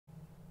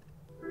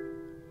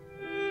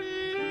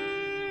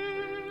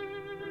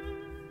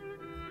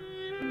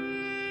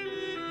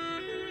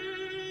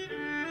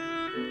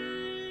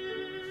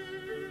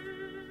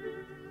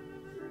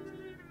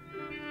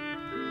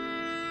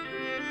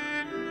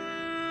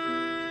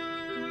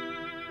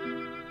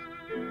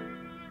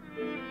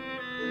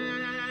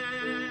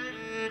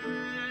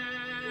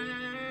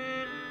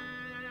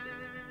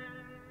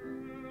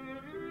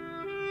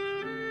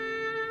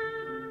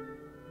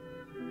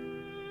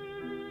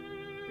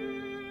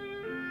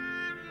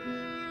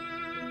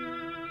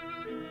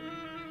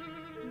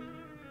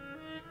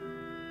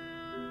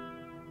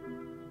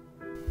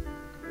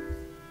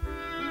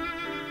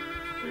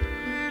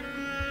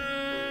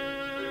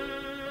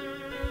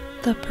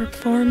The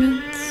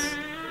performance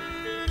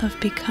of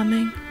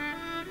becoming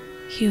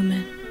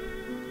human.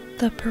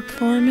 The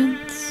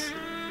performance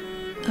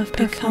of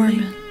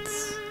becoming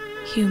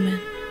human.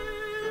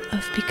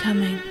 Of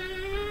becoming.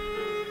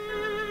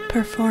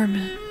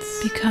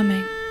 Performance.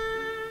 Becoming.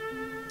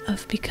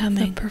 Of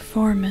becoming. The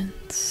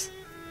performance.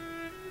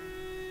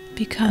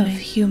 Becoming. Of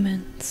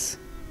humans.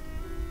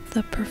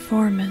 The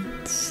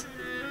performance.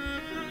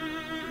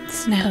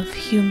 Snap. Of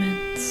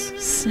humans.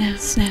 Snap.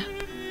 Snap.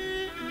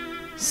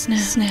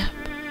 Snap. Snap.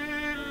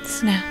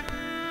 Snap.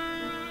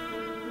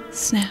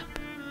 Snap.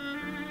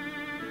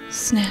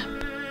 Snap.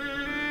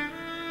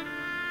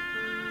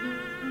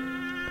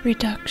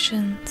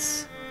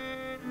 Reductions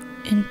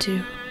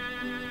into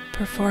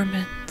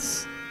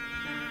performance.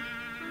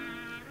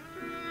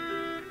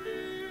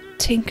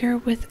 Tinker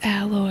with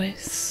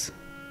alloys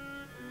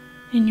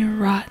in your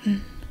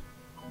rotten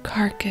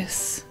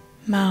carcass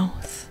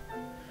mouth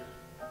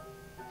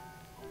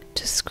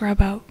to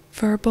scrub out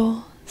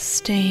verbal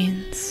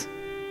stains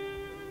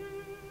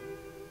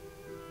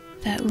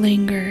that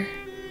linger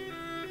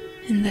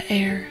in the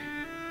air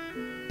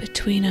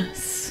between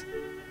us.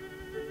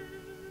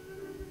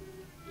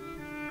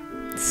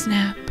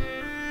 Snap,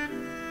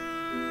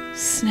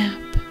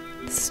 snap,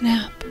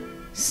 snap,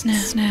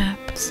 snap,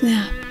 snap,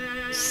 snap,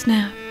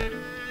 snap.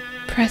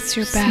 Press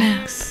your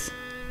backs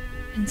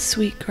in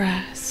sweet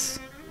grass,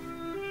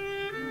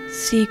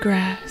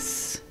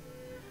 seagrass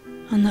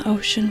on the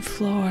ocean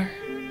floor.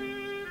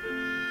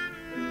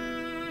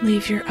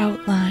 Leave your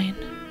outline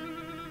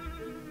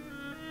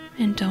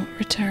and don't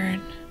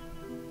return.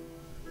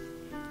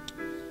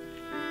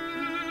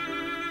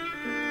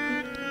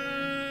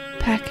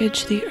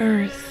 Package the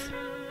earth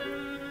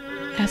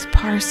as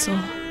parcel.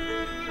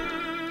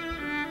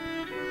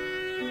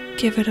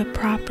 Give it a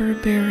proper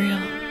burial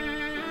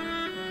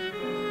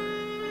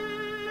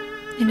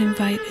and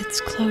invite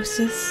its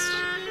closest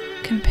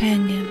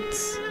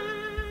companions.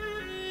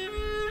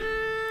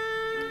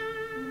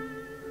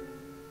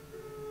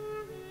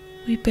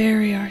 We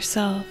bury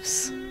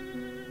ourselves.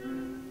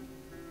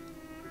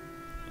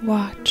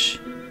 Watch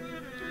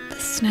the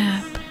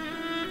snap,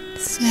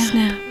 snap,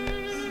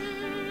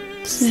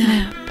 snap,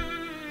 snap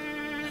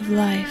of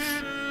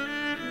life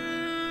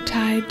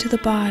tied to the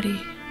body,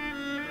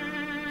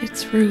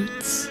 its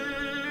roots,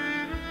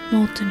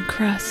 molten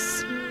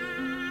crusts,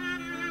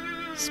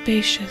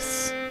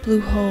 spacious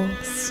blue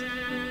holes.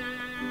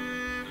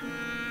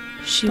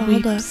 She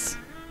Balled weeps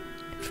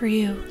for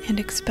you and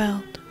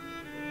expelled.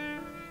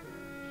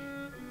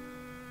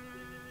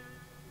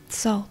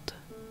 Salt,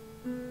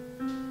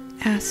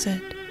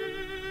 acid,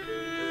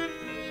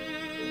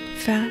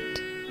 fat,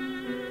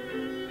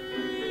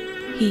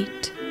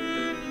 heat,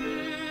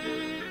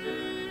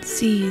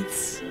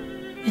 seethes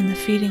in the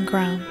feeding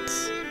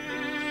grounds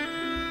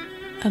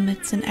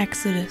amidst an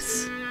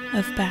exodus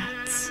of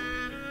bats.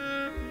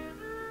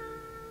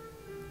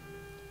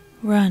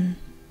 Run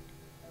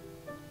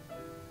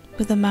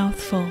with a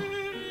mouthful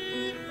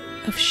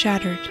of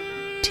shattered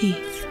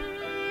teeth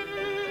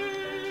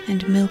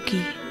and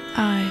milky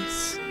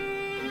eyes.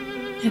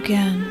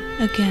 Again,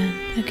 again,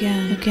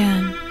 again,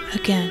 again,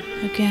 again,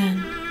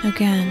 again,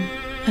 again,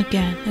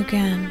 again,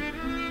 again.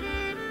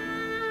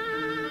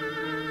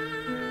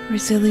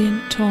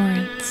 Resilient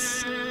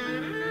torrents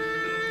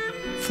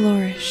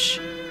flourish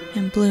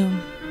and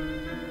bloom.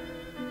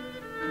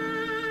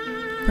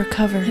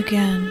 Recover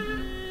again,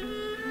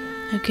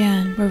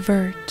 again,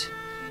 revert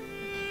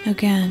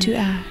again to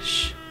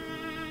ash.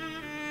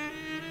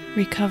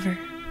 Recover.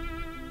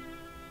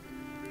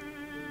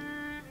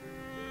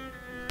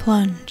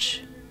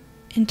 Plunge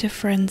into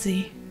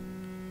frenzy.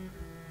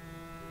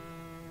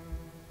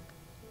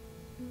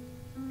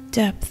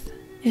 Depth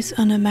is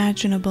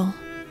unimaginable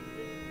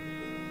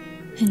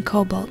in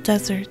cobalt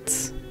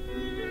deserts.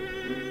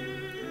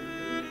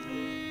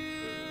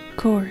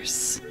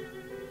 Coarse,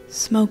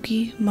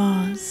 smoky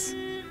maws.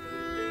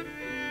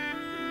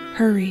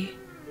 Hurry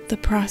the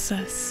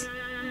process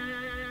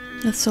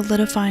of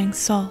solidifying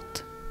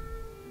salt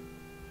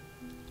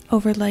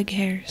over leg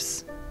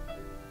hairs.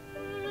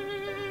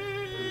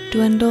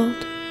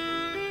 Dwindled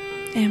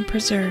and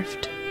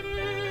preserved.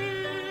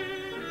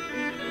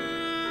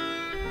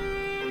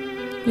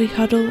 We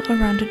huddle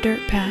around a dirt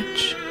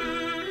patch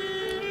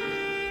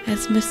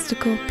as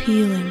mystical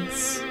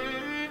peelings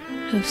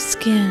of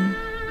skin,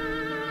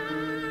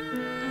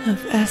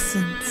 of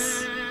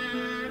essence,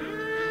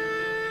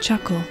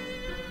 chuckle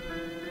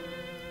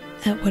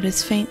at what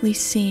is faintly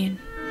seen.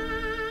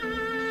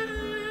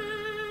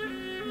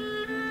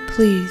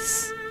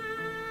 Please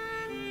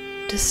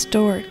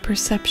distort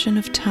perception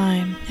of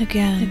time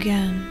again,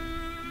 again,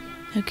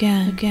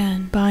 again,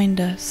 again.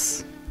 Bind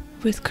us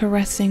with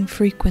caressing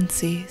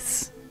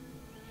frequencies,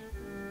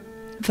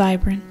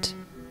 vibrant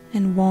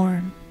and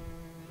warm,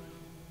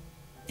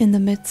 in the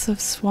midst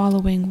of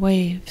swallowing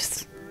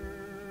waves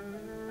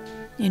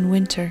in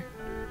winter.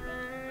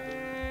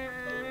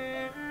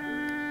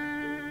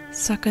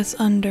 Suck us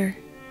under,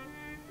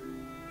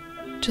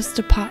 just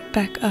to pop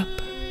back up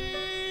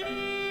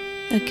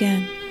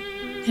again,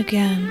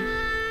 again,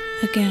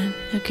 again,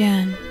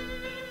 again,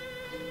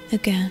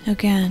 again,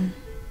 again.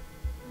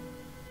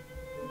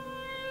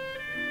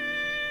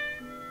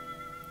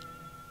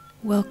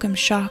 Welcome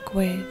shock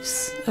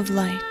waves of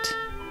light,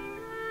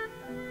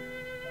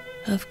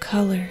 of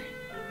color,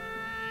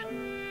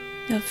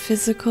 of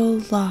physical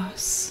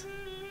loss.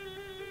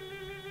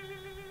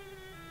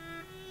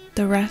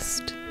 The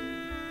rest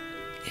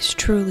is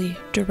truly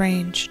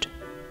deranged.